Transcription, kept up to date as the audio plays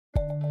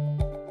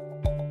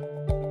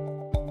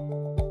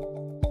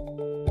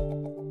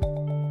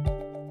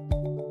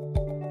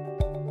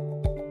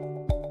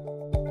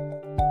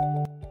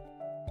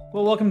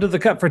Well, welcome to the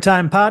Cut for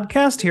Time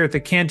podcast here at the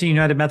Canton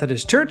United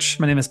Methodist Church.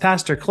 My name is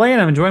Pastor Clay,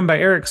 and I'm joined by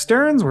Eric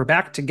Stearns. We're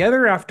back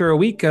together after a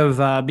week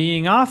of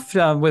being off.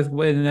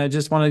 And I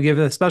just want to give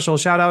a special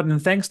shout out and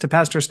thanks to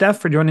Pastor Steph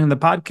for joining the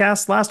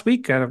podcast last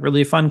week. A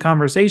really fun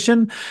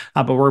conversation.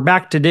 But we're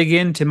back to dig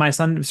into my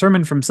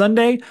sermon from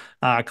Sunday,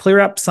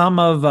 clear up some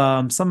of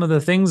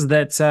the things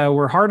that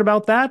were hard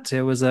about that.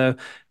 It was a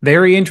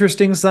very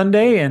interesting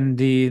Sunday, and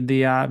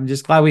I'm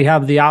just glad we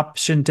have the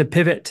option to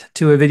pivot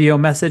to a video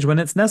message when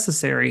it's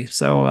necessary.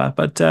 So,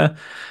 but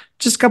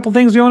just a couple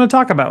things we want to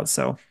talk about.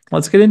 So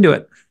let's get into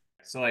it.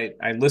 So I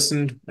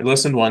listened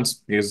once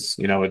because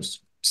it's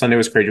Sunday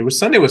was crazy.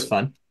 Sunday was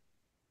fun.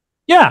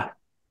 Yeah,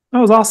 that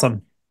was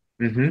awesome.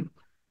 Mm-hmm.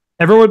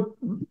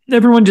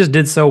 Everyone just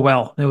did so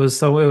well. It was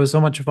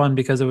so much fun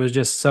because it was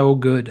just so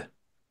good.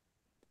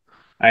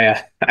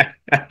 I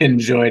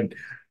enjoyed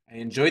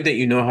that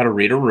you know how to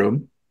read a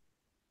room.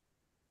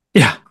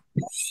 Yeah.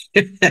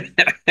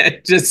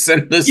 Just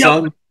send the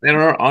song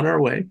on our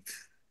way.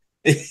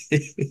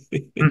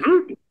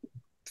 Mm-hmm.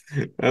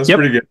 That was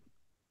pretty good.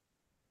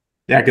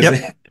 Yeah,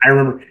 because I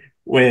remember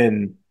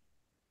when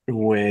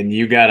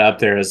you got up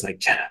there, I was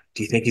like,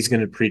 do you think he's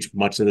going to preach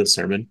much of the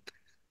sermon?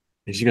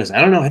 And she goes, I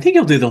don't know. I think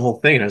he'll do the whole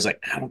thing. And I was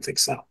like, I don't think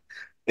so.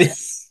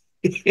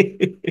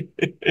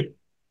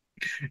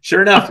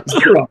 Sure enough,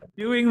 zero.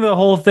 Doing the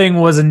whole thing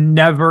was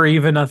never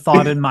even a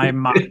thought in my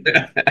mind.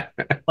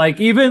 So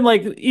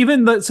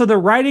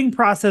the writing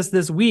process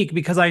this week,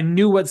 because I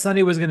knew what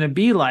Sunday was going to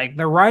be like,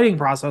 the writing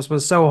process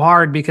was so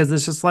hard because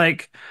it's just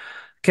like,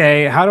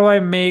 okay, how do I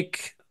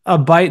make a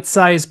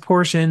bite-sized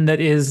portion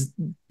that is,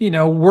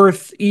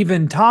 worth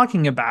even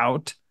talking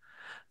about,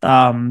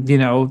 of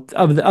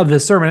the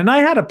sermon? And I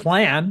had a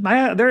plan.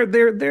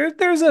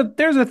 There's a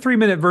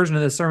 3-minute version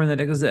of the sermon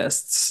that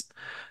exists.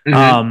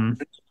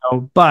 Mm-hmm.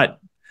 But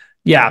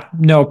yeah,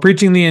 no,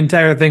 preaching the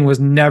entire thing was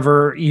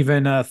never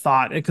even a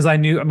thought because I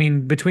knew,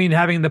 between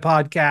having the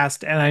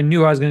podcast and I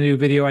knew I was going to do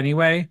video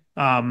anyway.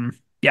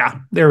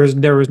 There was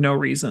no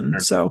reason.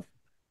 So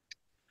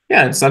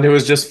yeah, and Sunday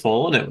was just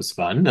full and it was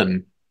fun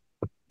and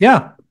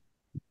yeah,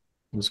 it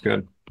was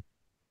good.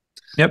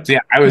 Yep. So yeah,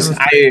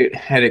 I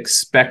had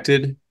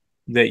expected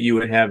that you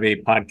would have a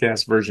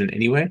podcast version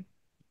anyway.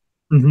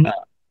 Mm-hmm.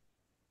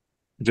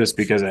 Just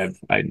because I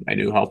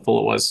knew how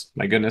full it was.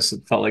 My goodness,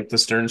 it felt like the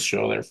Stearns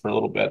show there for a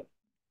little bit.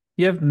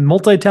 You have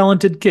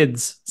multi-talented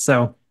kids,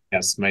 so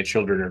yes, my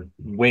children are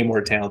way more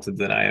talented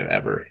than I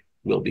ever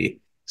will be.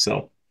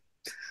 So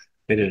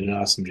they did an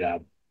awesome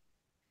job.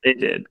 They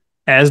did,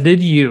 as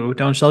did you.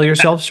 Don't sell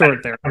yourself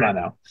short there. Come on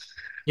now,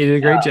 you did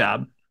a great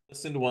job.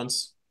 Listened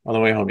once on the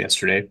way home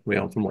yesterday. Way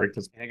home from work.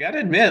 I got to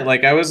admit,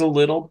 I was a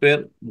little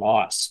bit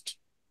lost,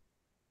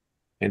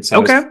 and so I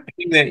was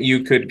thinking that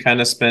you could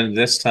kind of spend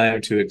this time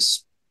to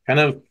kind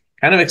of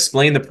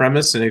explain the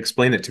premise and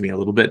explain it to me a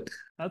little bit.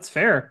 That's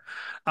fair.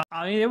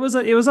 It was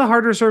a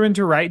harder sermon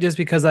to write just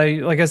because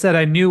like I said,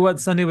 I knew what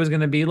Sunday was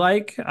going to be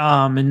like.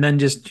 And then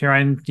just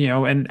trying,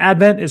 and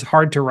Advent is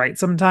hard to write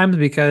sometimes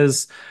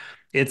because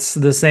it's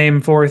the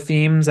same 4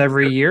 themes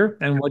every year.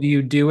 And what do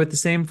you do with the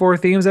same 4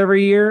 themes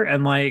every year?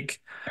 And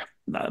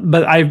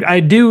but I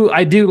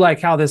do like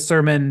how this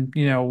sermon,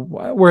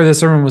 where the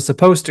sermon was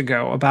supposed to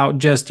go about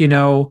just,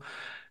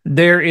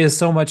 there is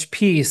so much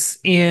peace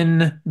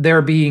in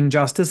there being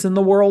justice in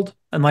the world.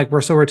 And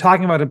we're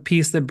talking about a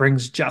peace that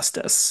brings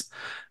justice,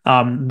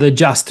 the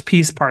just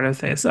peace part of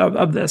this,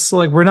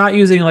 So we're not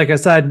using, like I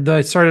said, I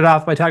started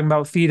off by talking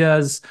about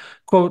Fida's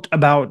quote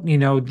about,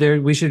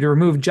 we should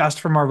remove just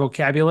from our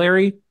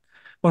vocabulary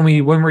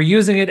when we're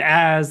using it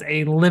as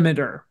a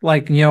limiter.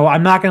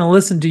 I'm not going to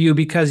listen to you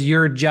because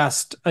you're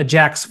just a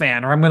Jax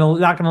fan, or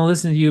not going to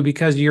listen to you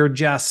because you're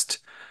just,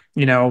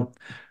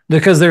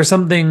 because there's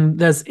something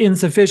that's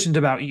insufficient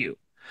about you.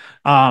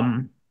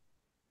 I'm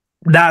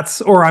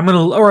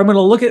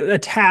gonna look at a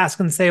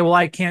task and say, well,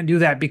 I can't do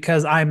that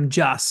because I'm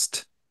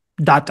just ...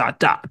 That's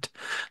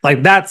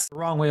the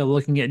wrong way of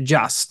looking at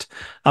just,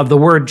 of the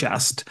word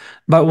just.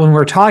 But when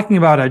we're talking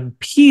about a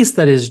peace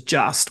that is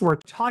just, we're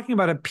talking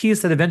about a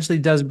peace that eventually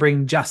does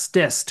bring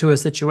justice to a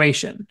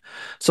situation.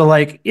 So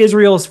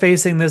Israel is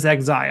facing this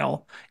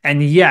exile,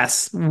 and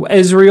yes,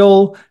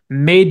 Israel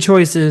made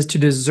choices to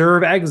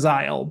deserve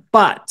exile,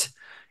 but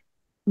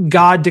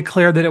God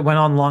declared that it went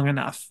on long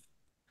enough.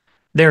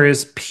 There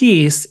is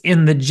peace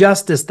in the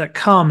justice that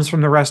comes from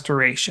the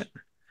restoration.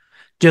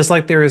 Just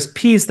like there is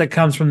peace that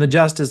comes from the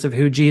justice of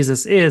who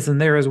Jesus is, and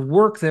there is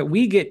work that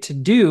we get to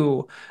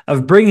do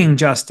of bringing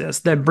justice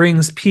that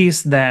brings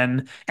peace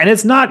then. And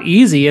it's not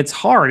easy. It's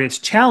hard. It's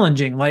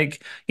challenging.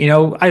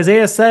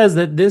 Isaiah says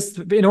that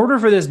in order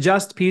for this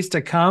just peace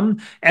to come,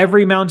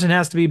 every mountain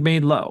has to be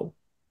made low.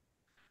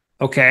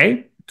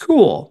 Okay,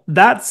 cool.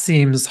 That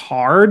seems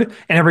hard.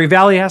 And every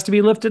valley has to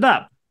be lifted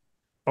up.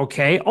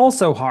 Okay,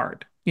 also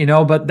hard.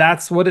 but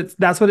that's what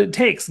it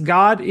takes.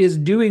 God is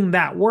doing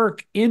that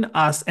work in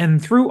us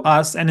and through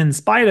us and in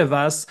spite of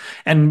us.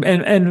 And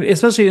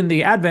especially in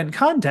the Advent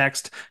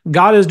context,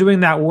 God is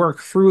doing that work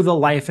through the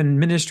life and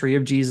ministry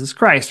of Jesus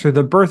Christ, through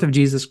the birth of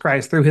Jesus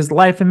Christ, through his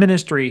life and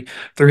ministry,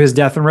 through his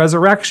death and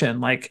resurrection.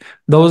 Like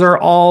those are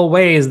all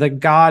ways that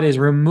God is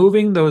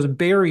removing those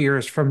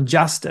barriers from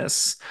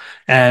justice,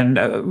 and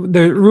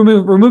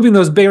removing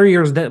those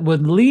barriers that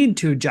would lead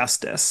to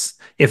justice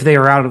if they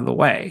are out of the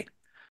way.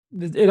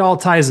 It all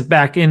ties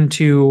back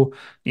into,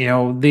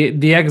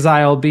 the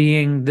exile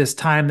being this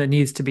time that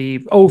needs to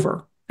be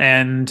over,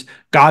 and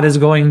God is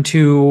going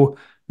to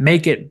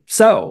make it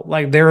so.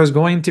 Like there is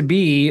going to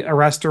be a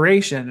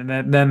restoration,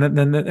 and then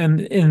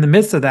and in the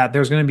midst of that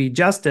there's going to be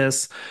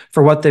justice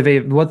for what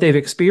they've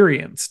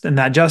experienced, and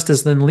that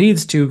justice then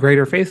leads to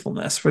greater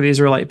faithfulness for the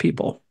Israelite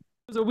people.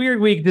 It was a weird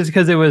week just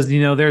because it was,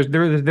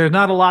 there's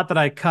not a lot that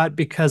I cut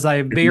because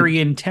I Mhm. very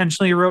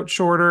intentionally wrote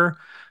shorter.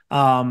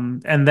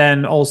 And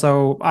then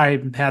also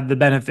I had the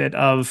benefit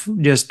of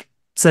just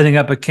setting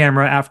up a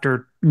camera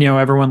after,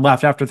 everyone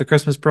left after the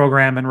Christmas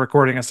program and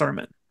recording a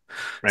sermon.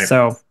 Right.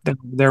 So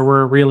there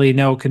were really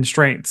no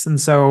constraints. And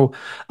so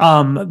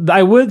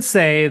I would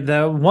say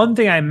the one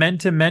thing I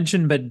meant to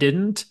mention but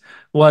didn't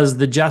was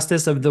the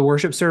justice of the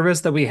worship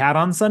service that we had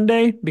on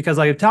Sunday, because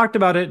I talked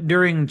about it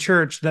during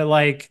church that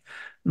like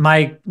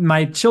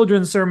my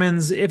children's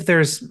sermons, if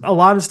there's a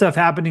lot of stuff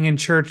happening in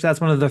church,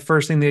 that's one of the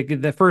first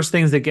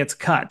things that gets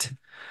cut.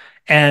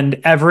 And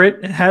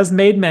Everett has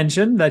made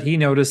mention that he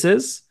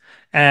notices.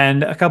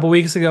 And a couple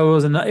weeks ago,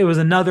 it was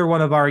another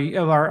one of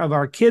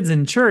our kids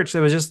in church that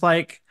was just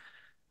like,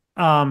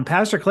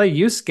 Pastor Clay,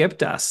 you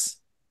skipped us.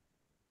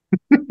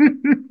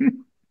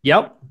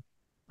 Yep,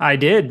 I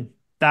did.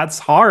 That's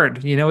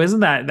hard, isn't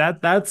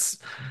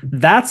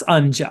that's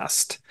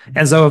unjust.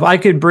 And so if I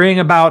could bring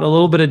about a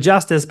little bit of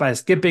justice by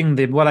skipping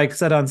the what I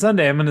said on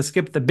Sunday, I'm going to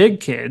skip the big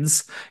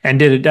kids and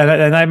did it.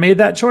 And I made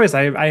that choice.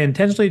 I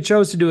intentionally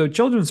chose to do a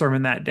children's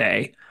sermon that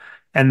day,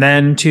 and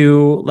then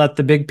to let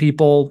the big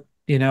people,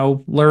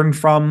 learn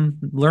from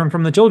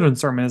the children's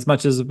sermon as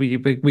much as we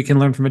can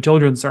learn from a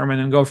children's sermon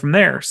and go from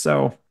there.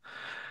 So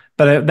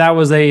but that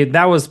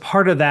was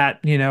part of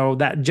that,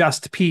 that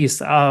just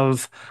piece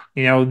of,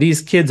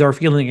 these kids are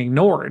feeling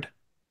ignored,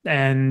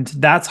 and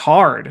that's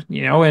hard,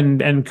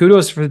 and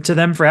kudos to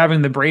them for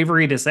having the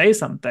bravery to say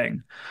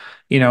something,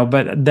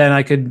 but then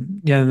I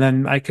could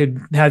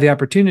have the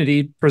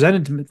opportunity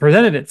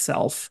presented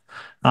itself,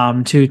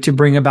 to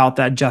bring about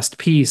that just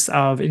piece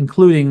of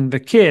including the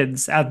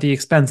kids at the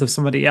expense of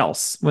somebody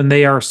else when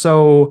they are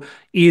so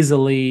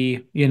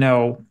easily,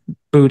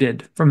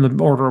 booted from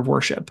the order of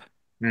worship.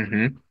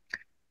 Hmm.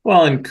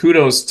 Well, and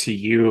kudos to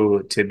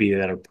you to be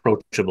that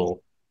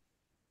approachable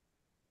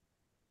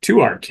to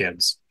our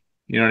kids.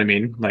 You know what I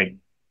mean? Like,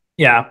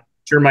 Yeah.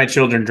 sure, my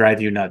children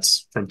drive you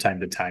nuts from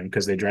time to time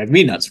because they drive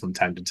me nuts from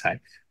time to time.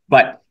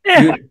 But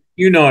Yeah.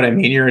 you know what I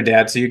mean. You're a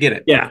dad, so you get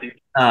it. Yeah.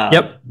 Um,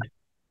 Yep.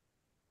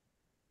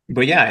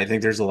 but yeah, I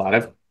think there's a lot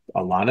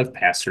of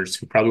pastors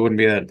who probably wouldn't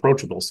be that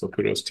approachable. So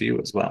kudos to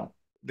you as well.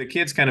 The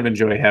kids kind of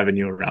enjoy having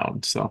you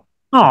around. So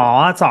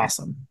Oh, that's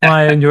awesome. Well,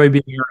 I enjoy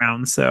being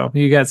around. So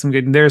you got some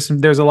good. There's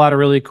a lot of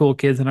really cool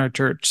kids in our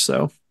church.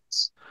 So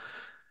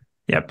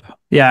yep.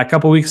 Yeah. A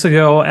couple weeks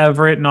ago,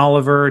 Everett and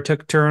Oliver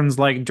took turns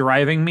like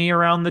driving me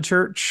around the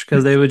church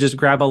because they would just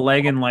grab a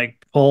leg and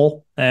like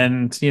pull,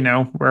 and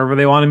wherever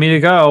they wanted me to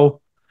go,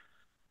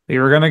 we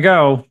were gonna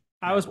go.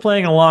 I was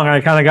playing along.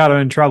 I kind of got them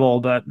in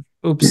trouble, but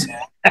oops.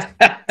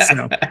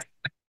 So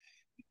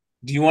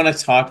do you want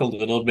to talk a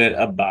little bit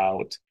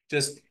about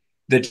just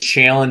the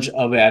challenge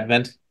of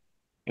Advent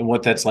and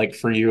what that's like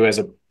for you as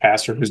a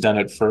pastor who's done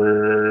it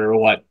for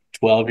what,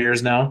 12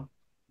 years now?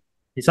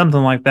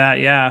 something like that.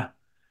 Yeah.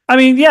 I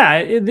mean, yeah,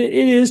 it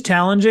is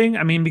challenging.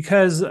 I mean,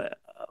 because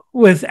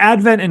with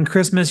Advent and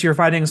Christmas, you're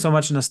fighting so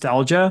much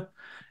nostalgia,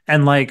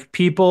 and like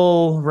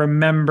people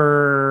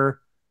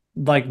remember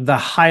like the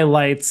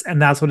highlights,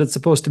 and that's what it's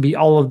supposed to be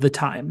all of the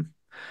time.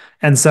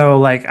 And so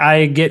like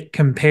I get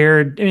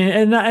compared,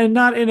 and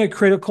not in a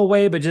critical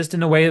way, but just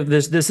in a way of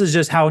this is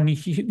just how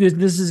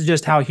this is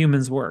just how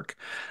humans work.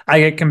 I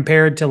get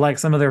compared to like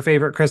some of their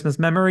favorite Christmas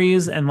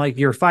memories, and like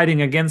you're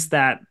fighting against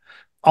that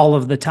all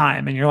of the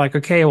time. And you're like,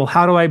 okay, well,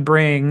 how do I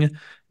bring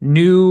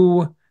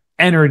new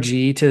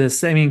energy to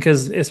this? I mean,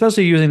 because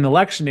especially using the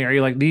lectionary,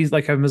 like these,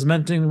 like I was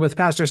mentioning with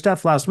Pastor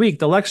Steph last week,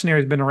 the lectionary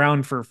has been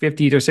around for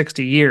 50 to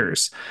 60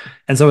 years.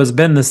 And so it's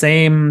been the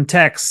same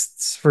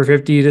texts for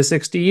 50 to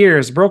 60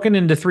 years, broken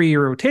into 3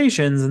 year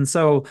rotations. And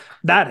so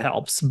that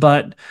helps.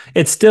 But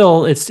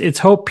it's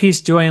hope, peace,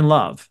 joy, and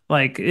love.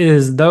 Like it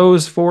is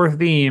those four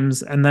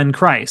themes and then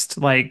Christ.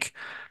 Like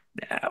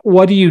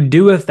what do you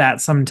do with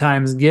that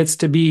sometimes gets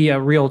to be a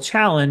real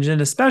challenge. And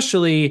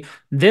especially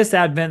this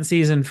Advent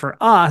season for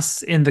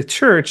us in the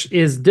church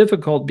is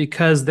difficult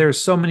because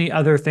there's so many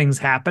other things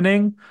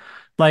happening.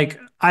 Like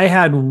I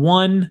had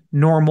one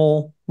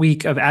normal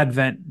week of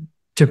Advent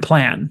to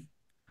plan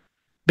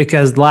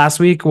because last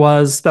week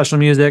was special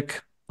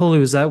music.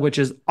 Palooza, which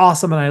is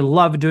awesome, and I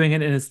love doing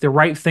it, and it's the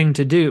right thing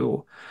to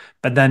do.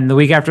 But then the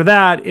week after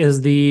that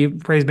is the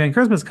Praise Band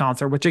Christmas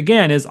concert, which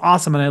again is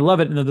awesome, and I love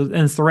it, and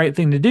it's the right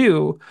thing to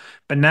do.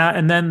 But now,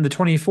 and then the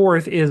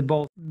 24th is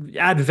both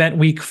Advent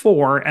week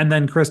 4 and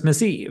then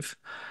Christmas Eve.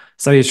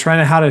 So he's trying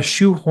to how to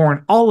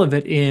shoehorn all of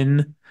it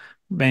in,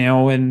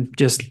 and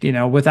just,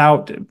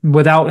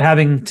 without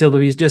having to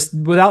be just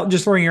without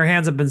just throwing your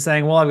hands up and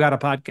saying, well, I've got a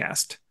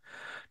podcast,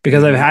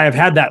 because Hmm. I've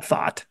had that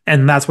thought,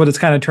 and that's what it's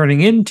kind of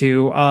turning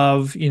into.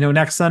 Of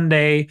next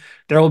Sunday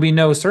there will be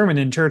no sermon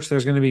in church.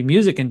 There's going to be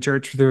music in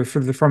church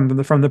from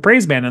the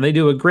praise band, and they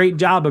do a great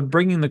job of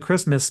bringing the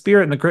Christmas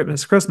spirit and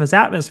the Christmas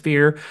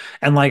atmosphere.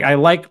 And like I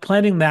like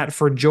planning that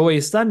for Joy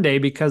Sunday,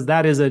 because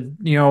that is a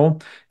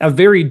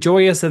very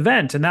joyous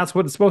event, and that's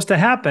what it's supposed to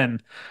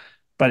happen.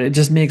 But it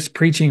just makes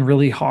preaching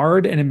really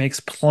hard, and it makes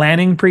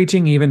planning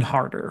preaching even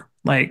harder.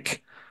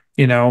 Like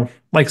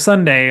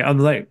Sunday,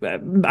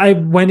 I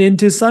went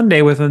into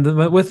Sunday with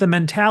the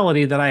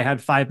mentality that I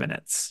had 5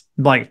 minutes,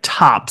 like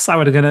tops. I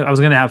was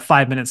gonna have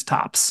 5 minutes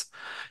tops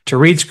to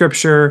read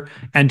scripture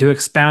and to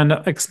expand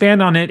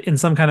on it in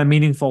some kind of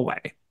meaningful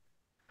way.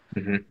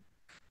 Hmm.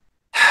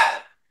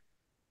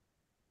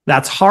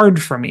 That's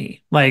hard for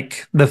me.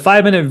 Like the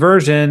 5 minute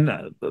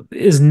version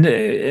is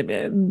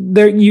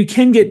there. You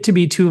can get to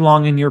be too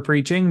long in your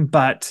preaching,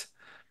 but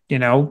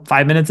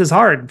 5 minutes is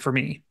hard for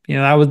me.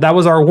 That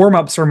was our warm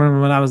up sermon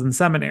when I was in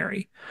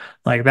seminary.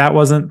 Like that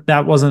wasn't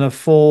a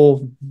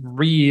full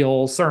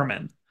real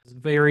sermon. It's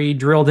very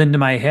drilled into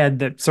my head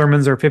that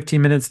sermons are 15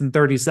 minutes and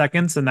 30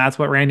 seconds, and that's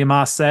what Randy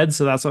Moss said.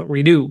 So that's what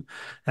we do.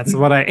 That's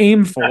what I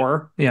aim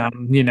for. Yeah,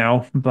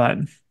 but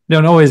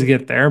don't always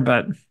get there,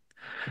 but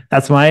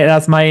that's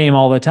my aim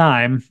all the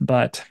time.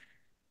 But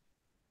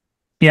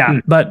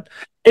yeah, but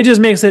it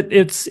just makes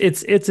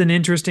it's an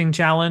interesting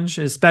challenge,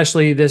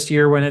 especially this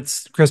year when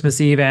it's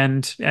Christmas Eve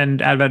and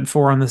Advent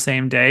 4 on the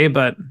same day.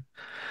 But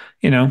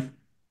you know,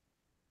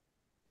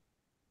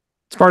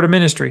 it's part of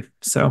ministry.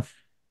 So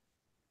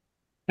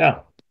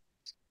Yeah.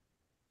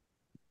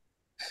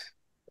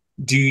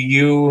 Do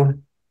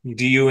you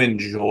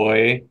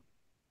enjoy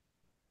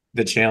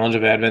the challenge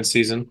of Advent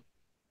season?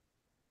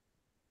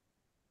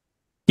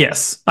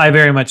 yes, I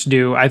very much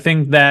do. I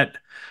think that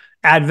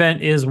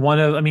Advent is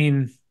I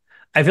mean,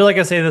 I feel like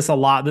I say this a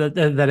lot,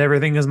 that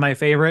everything is my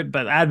favorite,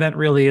 but Advent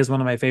really is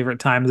one of my favorite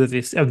times of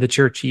the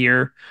church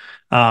year.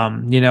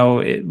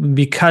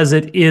 Because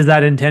it is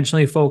that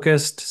intentionally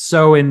focused,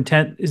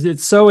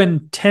 it's so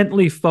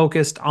intently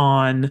focused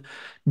on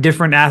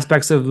different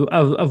aspects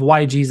of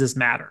why Jesus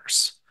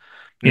matters.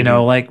 Hmm.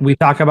 Like we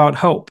talk about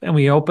hope, and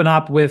we open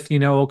up with,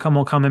 will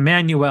come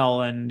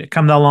Emmanuel, and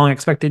come thou long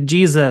expected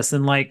Jesus.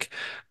 And like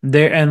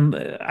there, and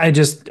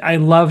I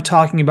love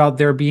talking about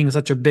there being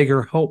such a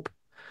bigger hope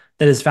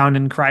that is found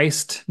in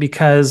Christ,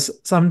 because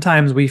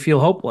sometimes we feel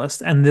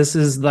hopeless. And this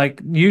is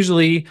like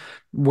usually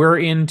we're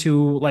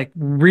into like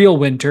real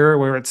winter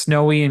where it's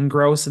snowy and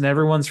gross and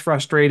everyone's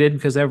frustrated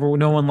because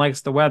no one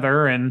likes the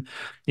weather. And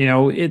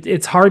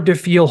it's hard to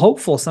feel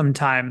hopeful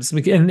sometimes.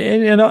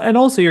 And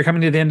also you're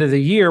coming to the end of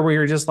the year where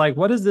you're just like,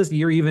 what has this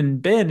year even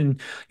been?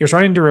 And you're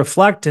starting to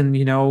reflect,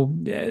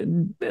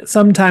 and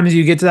sometimes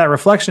you get to that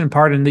reflection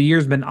part and the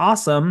year's been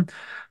awesome,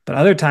 but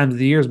other times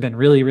the year's been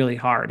really, really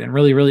hard and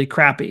really, really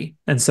crappy.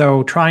 And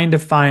so trying to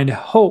find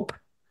hope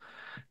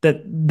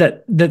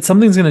that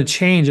something's going to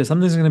change, that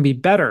something's going to be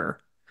better,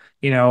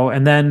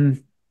 and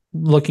then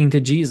looking to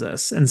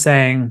Jesus and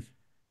saying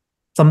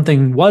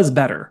something was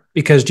better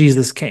because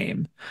Jesus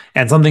came,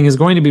 and something is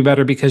going to be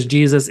better because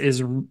Jesus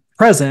is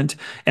present,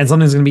 and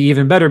something's going to be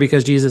even better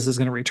because Jesus is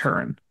going to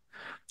return.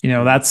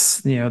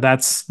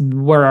 That's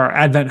where our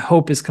Advent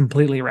hope is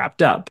completely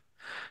wrapped up.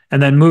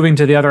 And then moving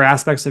to the other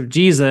aspects of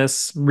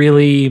Jesus,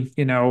 really,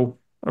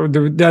 or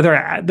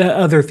the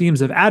other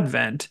themes of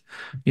Advent,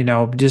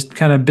 just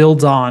kind of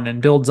builds on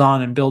and builds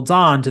on and builds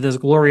on to this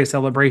glorious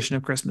celebration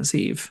of Christmas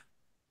Eve.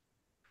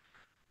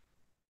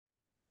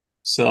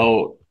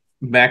 So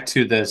back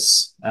to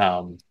this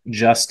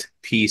just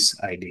peace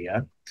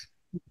idea.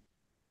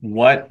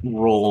 What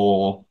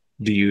role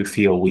do you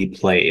feel we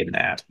play in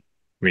that?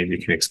 Maybe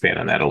you can expand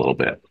on that a little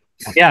bit.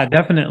 Yeah,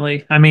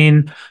 definitely. I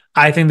mean,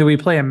 I think that we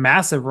play a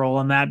massive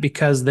role in that,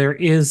 because there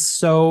are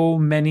so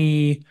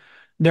many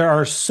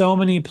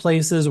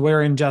places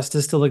where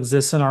injustice still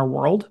exists in our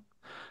world.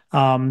 They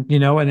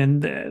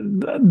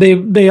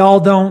all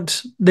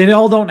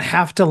don't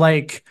have to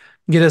like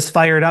get us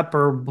fired up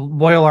or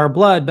boil our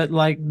blood, but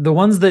like the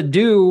ones that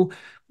do,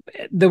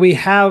 that we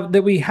have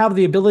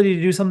the ability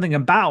to do something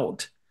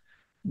about,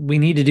 we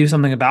need to do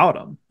something about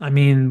them. I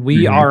mean,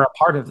 we Hmm. are a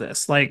part of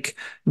this. Like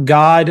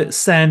God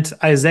sent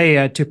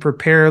Isaiah to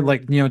prepare,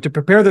 to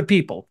prepare the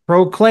people,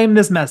 proclaim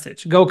this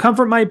message, go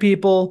comfort my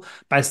people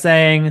by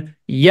saying,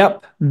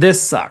 yep,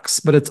 this sucks,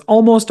 but it's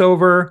almost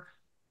over.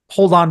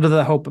 Hold on to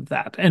the hope of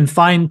that and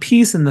find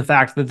peace in the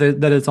fact that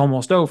it's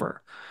almost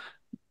over.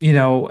 You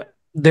know,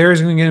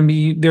 there's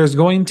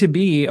going to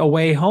be a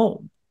way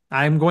home.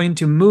 I'm going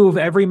to move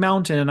every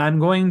mountain, and I'm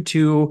going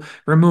to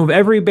remove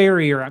every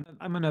barrier.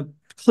 I'm going to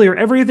clear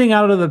everything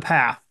out of the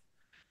path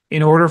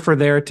in order for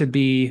there to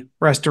be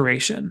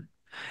restoration.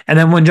 And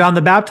then when John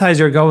the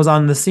Baptizer goes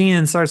on the scene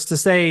and starts to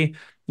say,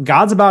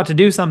 God's about to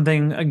do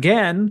something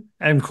again,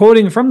 I'm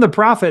quoting from the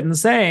prophet and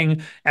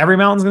saying, every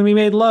mountain's going to be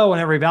made low,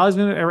 and every mountain's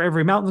going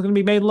to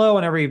be made low,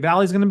 and every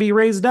valley's going to be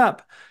raised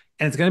up,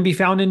 and it's going to be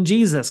found in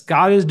Jesus.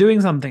 God is doing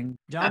something.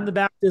 John the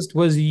Baptist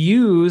was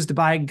used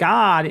by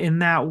God in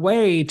that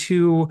way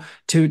to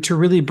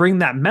really bring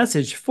that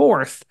message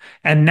forth.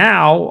 And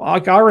now,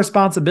 like, our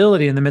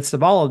responsibility in the midst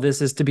of all of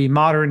this is to be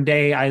modern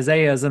day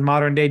Isaiahs and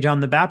modern day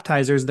John the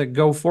Baptizers that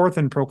go forth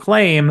and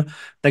proclaim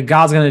that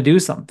God's going to do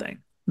something.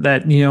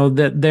 That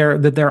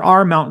there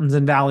are mountains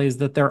and valleys,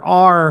 that there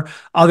are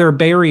other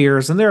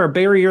barriers, and there are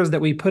barriers that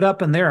we put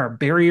up, and there are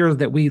barriers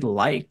that we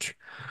like,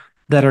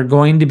 that are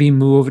going to be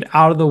moved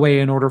out of the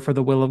way in order for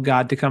the will of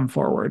God to come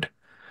forward.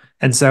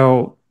 And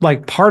so,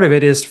 like, part of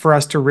it is for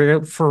us to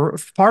recognize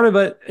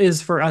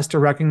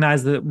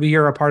that we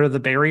are a part of the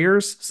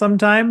barriers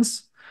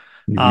sometimes.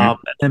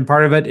 And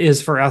part of it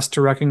is for us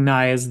to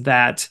recognize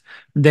that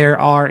there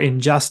are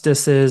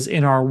injustices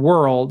in our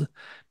world.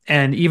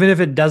 And even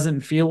if it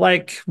doesn't feel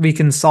like we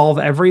can solve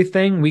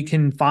everything, we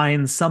can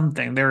find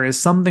something. There is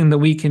something that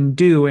we can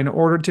do in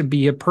order to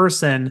be a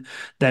person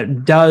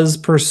that does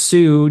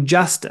pursue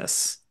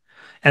justice.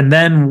 And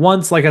then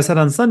once, like I said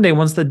on Sunday,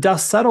 once the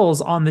dust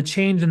settles on the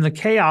change and the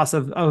chaos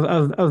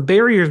of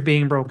barriers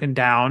being broken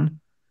down,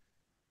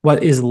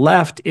 what is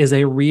left is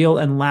a real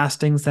and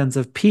lasting sense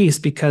of peace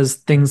because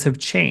things have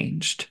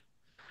changed.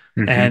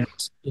 And,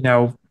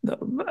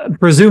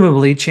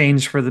 presumably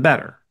changed for the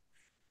better.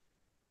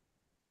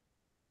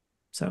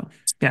 So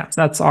yeah,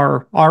 that's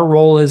our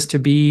role, is to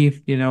be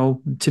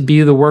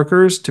the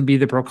workers, to be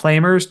the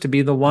proclaimers, to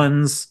be the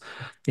ones,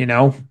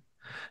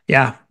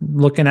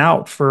 looking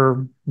out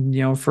for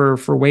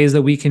ways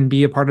that we can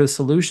be a part of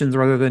solutions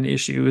rather than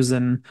issues.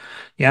 And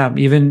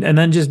and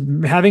then just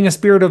having a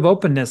spirit of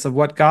openness of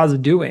what God's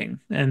doing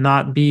and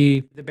not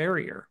be the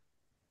barrier.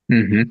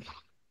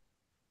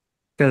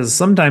 Because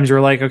sometimes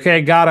you're like,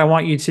 okay, God, I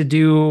want you to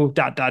do ...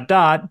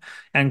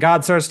 And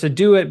God starts to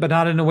do it, but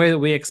not in a way that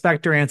we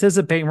expect or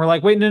anticipate. And we're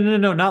like, wait,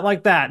 no, not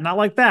like that. Not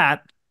like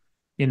that.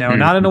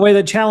 Not in a way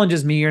that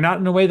challenges me, or not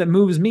in a way that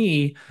moves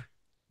me.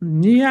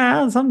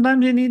 Yeah,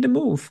 sometimes you need to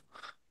move.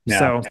 Yeah.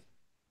 So.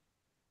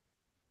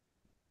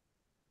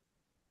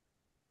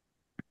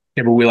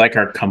 Yeah, but we like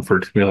our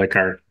comfort. We like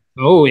our...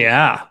 Oh,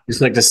 yeah.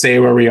 Just like to stay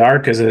where we are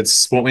because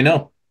it's what we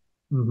know.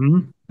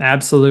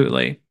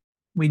 Absolutely.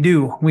 We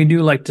do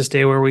like to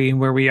stay where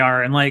we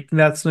are. And like,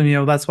 that's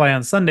why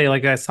on Sunday,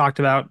 like I talked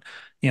about,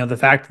 the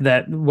fact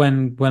that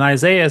when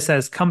Isaiah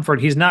says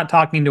comfort, he's not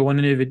talking to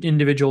one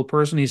individual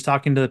person. He's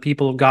talking to the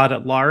people of God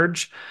at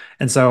large.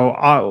 And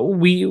so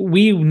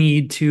we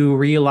need to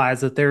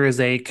realize that there is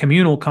a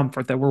communal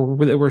comfort that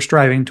we're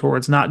striving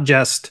towards, not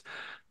just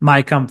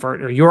my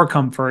comfort or your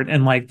comfort.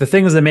 And like, the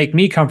things that make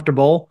me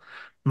comfortable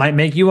might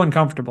make you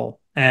uncomfortable.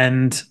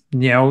 And,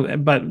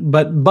 but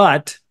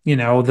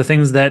the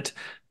things that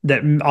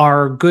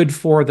are good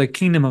for the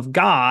kingdom of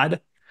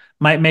God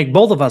might make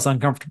both of us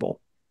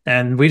uncomfortable.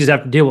 And we just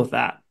have to deal with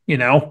that,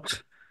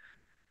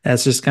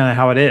 That's just kind of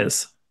how it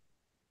is.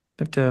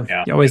 You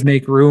have to always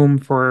make room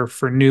for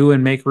new,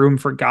 and make room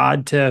for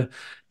God to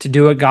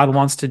do what God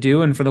wants to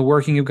do, and for the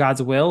working of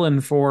God's will,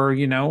 and for,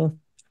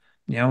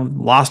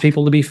 lost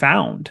people to be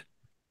found.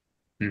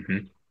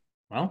 Well,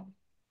 all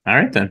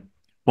right then.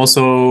 Well,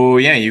 so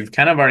yeah, you've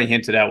kind of already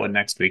hinted at what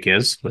next week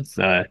is with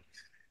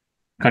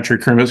Country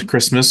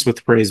Christmas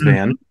with Praise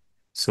Band.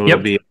 So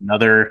it'll be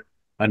another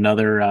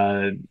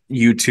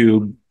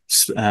YouTube,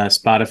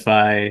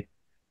 Spotify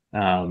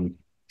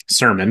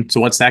sermon.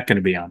 So what's that going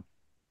to be on?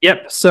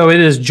 Yep. So it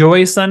is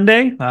Joy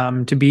Sunday.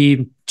 To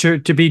be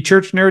church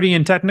nerdy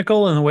and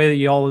technical in the way that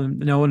you all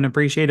know and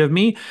appreciate of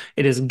me,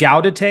 it is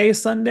Gaudete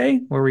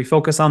Sunday, where we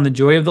focus on the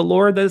joy of the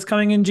Lord that is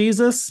coming in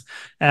Jesus.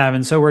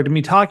 And so we're going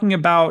to be talking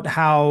about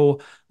how,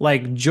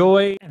 like,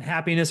 joy and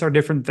happiness are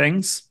different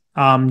things.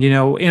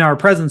 In our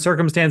present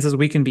circumstances,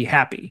 we can be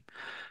happy,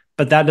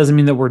 but that doesn't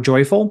mean that we're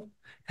joyful.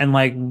 And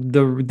like,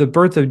 the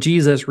birth of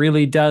Jesus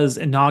really does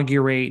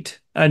inaugurate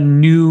a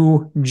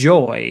new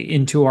joy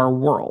into our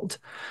world.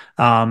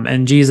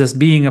 And Jesus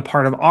being a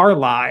part of our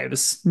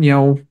lives,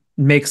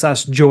 makes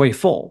us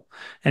joyful,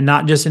 and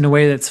not just in a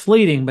way that's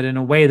fleeting, but in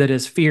a way that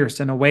is fierce,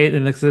 in a way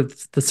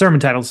that the sermon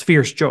title is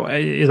Fierce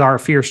Joy, is our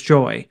fierce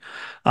joy.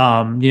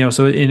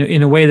 So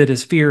in a way that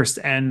is fierce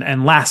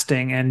and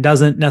lasting, and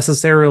doesn't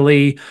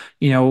necessarily,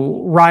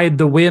 ride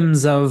the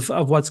whims of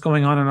what's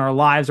going on in our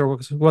lives or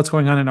what's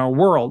going on in our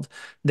world.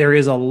 There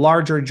is a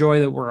larger joy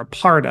that we're a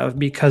part of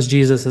because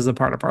Jesus is a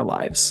part of our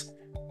lives.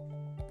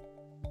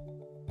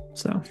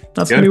 So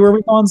that's going to be where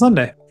we go on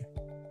Sunday.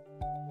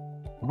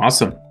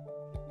 Awesome.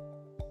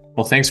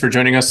 Well, thanks for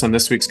joining us on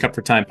this week's Cup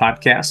for Time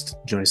podcast.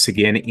 Join us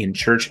again in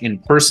church in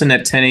person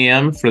at 10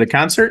 a.m. for the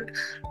concert,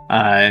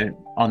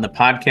 on the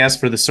podcast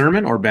for the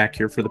sermon, or back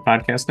here for the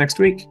podcast next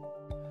week.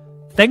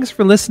 Thanks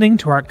for listening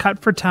to our Cut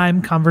for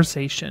Time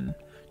conversation.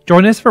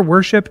 Join us for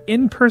worship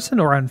in person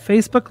or on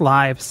Facebook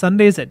Live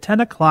Sundays at 10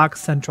 o'clock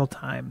Central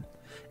Time.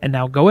 And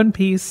now go in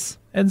peace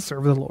and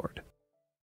serve the Lord.